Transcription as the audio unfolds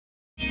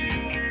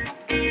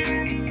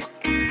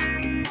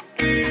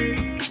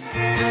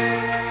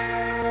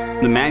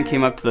The man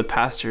came up to the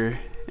pastor,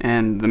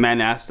 and the man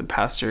asked the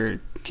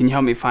pastor, "Can you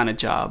help me find a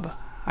job?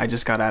 I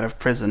just got out of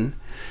prison."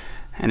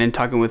 And in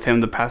talking with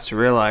him, the pastor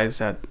realized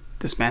that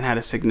this man had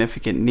a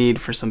significant need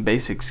for some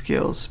basic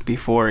skills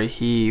before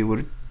he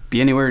would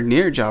be anywhere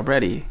near job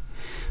ready.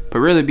 But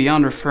really,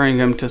 beyond referring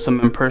him to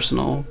some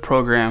impersonal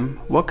program,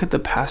 what could the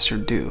pastor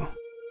do?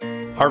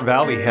 Our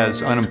valley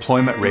has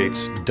unemployment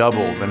rates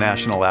double the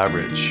national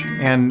average,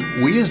 and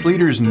we as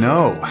leaders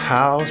know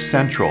how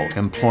central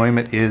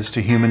employment is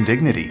to human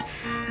dignity,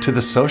 to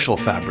the social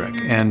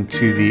fabric, and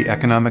to the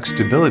economic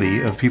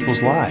stability of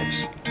people's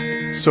lives.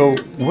 So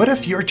what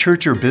if your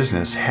church or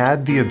business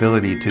had the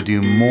ability to do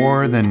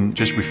more than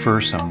just refer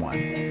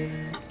someone?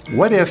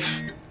 What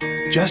if,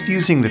 just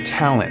using the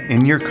talent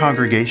in your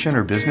congregation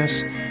or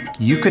business,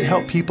 you could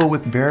help people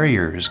with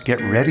barriers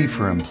get ready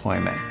for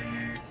employment,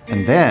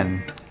 and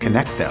then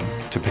connect them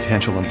to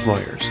potential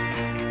employers?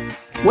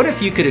 What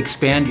if you could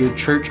expand your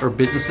church or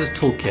business's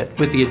toolkit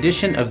with the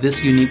addition of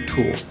this unique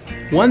tool,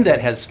 one that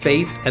has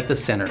faith at the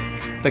center,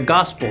 the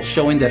gospel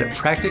showing that it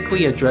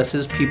practically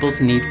addresses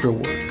people's need for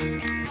work?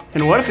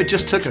 And what if it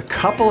just took a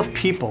couple of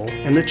people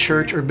in the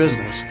church or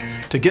business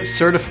to get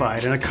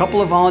certified and a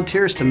couple of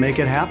volunteers to make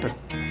it happen?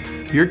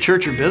 Your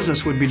church or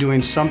business would be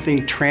doing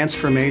something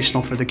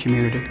transformational for the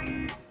community.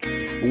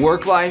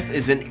 WorkLife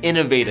is an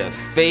innovative,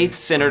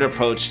 faith-centered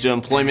approach to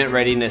employment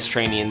readiness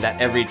training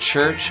that every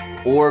church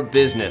or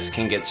business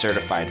can get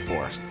certified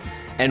for.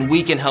 And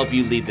we can help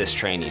you lead this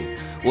training.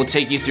 We'll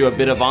take you through a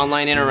bit of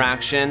online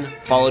interaction,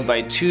 followed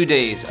by 2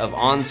 days of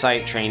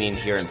on-site training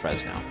here in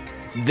Fresno.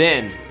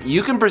 Then,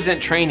 you can present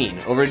training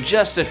over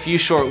just a few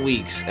short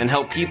weeks and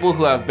help people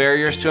who have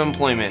barriers to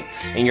employment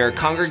in your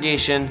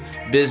congregation,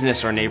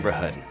 business, or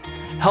neighborhood.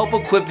 Help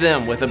equip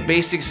them with the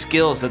basic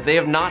skills that they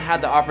have not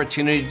had the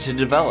opportunity to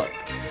develop.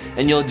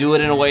 And you'll do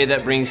it in a way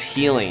that brings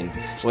healing,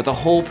 with the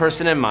whole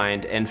person in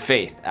mind and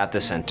faith at the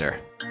center.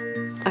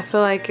 I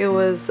feel like it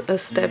was a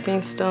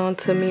stepping stone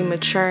to me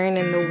maturing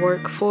in the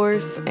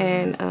workforce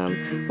and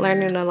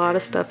learning a lot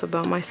of stuff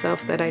about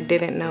myself that I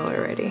didn't know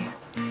already.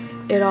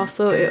 It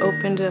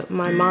opened up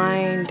my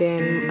mind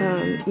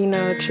and,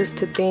 just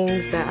to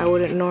things that I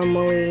wouldn't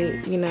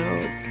normally,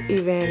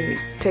 even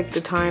take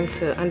the time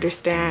to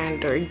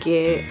understand or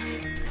get.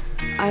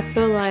 I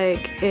feel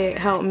like it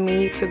helped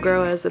me to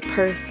grow as a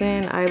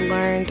person. I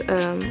learned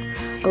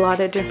a lot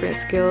of different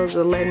skills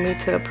that led me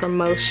to a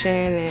promotion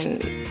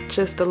and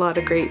just a lot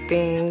of great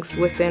things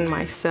within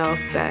myself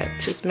that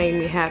just made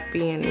me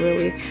happy and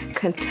really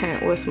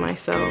content with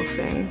myself,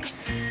 and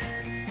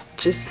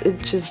it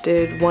just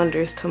did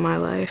wonders to my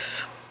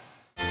life.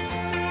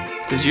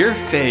 Does your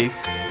faith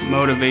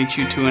motivate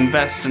you to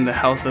invest in the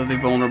health of the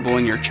vulnerable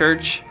in your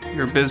church,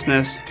 your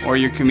business, or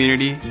your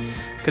community?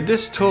 Could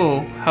this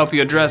tool help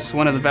you address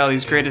one of the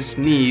Valley's greatest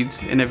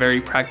needs in a very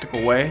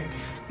practical way?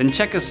 Then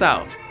check us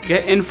out.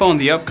 Get info on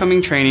the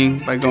upcoming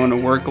training by going to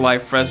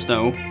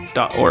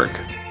worklifefresno.org.